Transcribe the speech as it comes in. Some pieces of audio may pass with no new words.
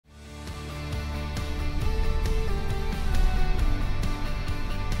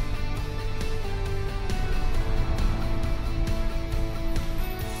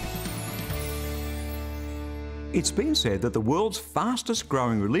It's been said that the world's fastest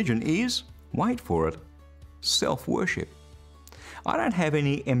growing religion is, wait for it, self-worship. I don't have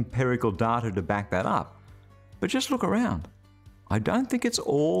any empirical data to back that up, but just look around. I don't think it's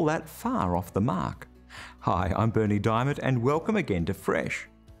all that far off the mark. Hi, I'm Bernie Diamond and welcome again to Fresh.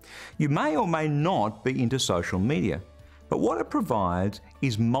 You may or may not be into social media, but what it provides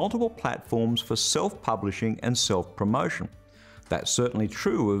is multiple platforms for self-publishing and self-promotion. That's certainly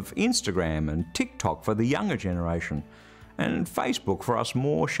true of Instagram and TikTok for the younger generation, and Facebook for us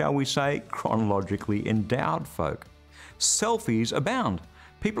more, shall we say, chronologically endowed folk. Selfies abound.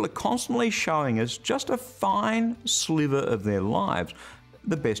 People are constantly showing us just a fine sliver of their lives,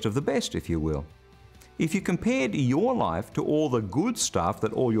 the best of the best, if you will. If you compared your life to all the good stuff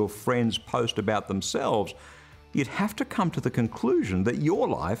that all your friends post about themselves, you'd have to come to the conclusion that your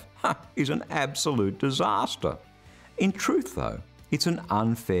life is an absolute disaster. In truth, though, it's an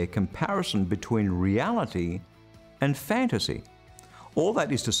unfair comparison between reality and fantasy. All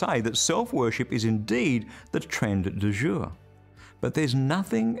that is to say that self-worship is indeed the trend du jour. But there's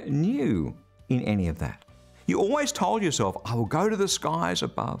nothing new in any of that. You always told yourself, I will go to the skies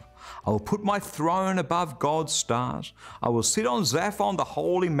above. I will put my throne above God's stars. I will sit on Zaphon, the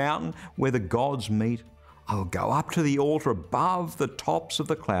holy mountain where the gods meet. I will go up to the altar above the tops of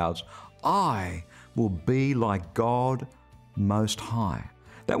the clouds. I will be like God Most High.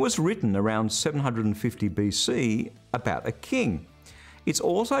 That was written around 750 BC about a king. It's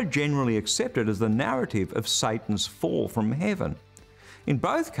also generally accepted as the narrative of Satan's fall from heaven. In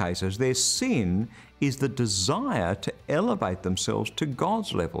both cases, their sin is the desire to elevate themselves to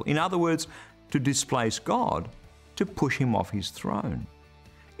God's level. In other words, to displace God, to push him off his throne.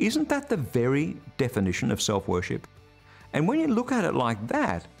 Isn't that the very definition of self-worship? And when you look at it like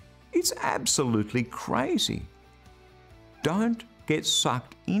that, it's absolutely crazy. Don't get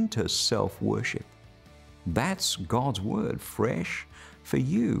sucked into self-worship. That's God's word, fresh for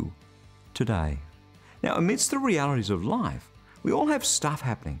you today. Now, amidst the realities of life, we all have stuff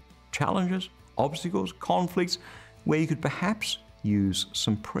happening, challenges, obstacles, conflicts, where you could perhaps use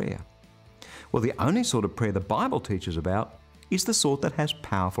some prayer. Well, the only sort of prayer the Bible teaches about is the sort that has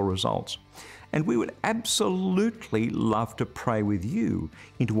powerful results. And we would absolutely love to pray with you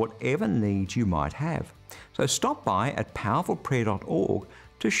into whatever needs you might have. So stop by at powerfulprayer.org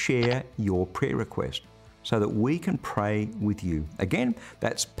to share your prayer request so that we can pray with you. Again,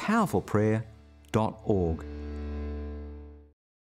 that's powerfulprayer.org.